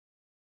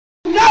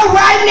know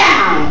right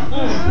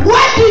now?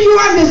 What do you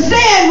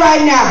understand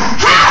right now?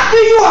 How do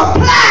you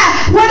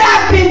apply what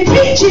I've been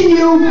teaching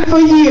you for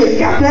years?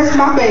 God bless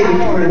my baby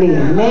for me.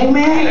 Amen.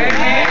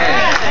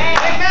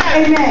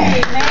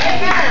 Amen.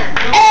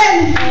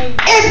 And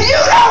if you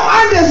don't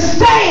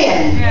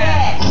understand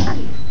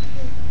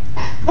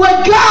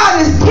what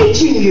God is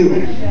teaching you,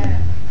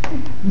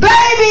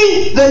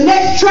 baby, the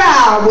next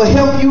trial will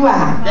help you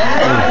out.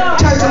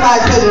 Tell somebody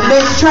to the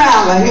next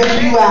trial will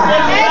help you out.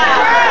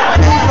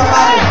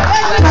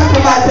 Tell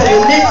somebody to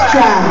the next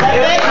trial.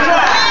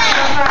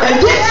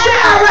 If this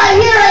trial right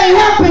here ain't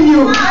helping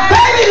you,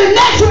 baby, the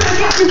next one will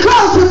get you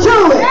closer to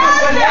it.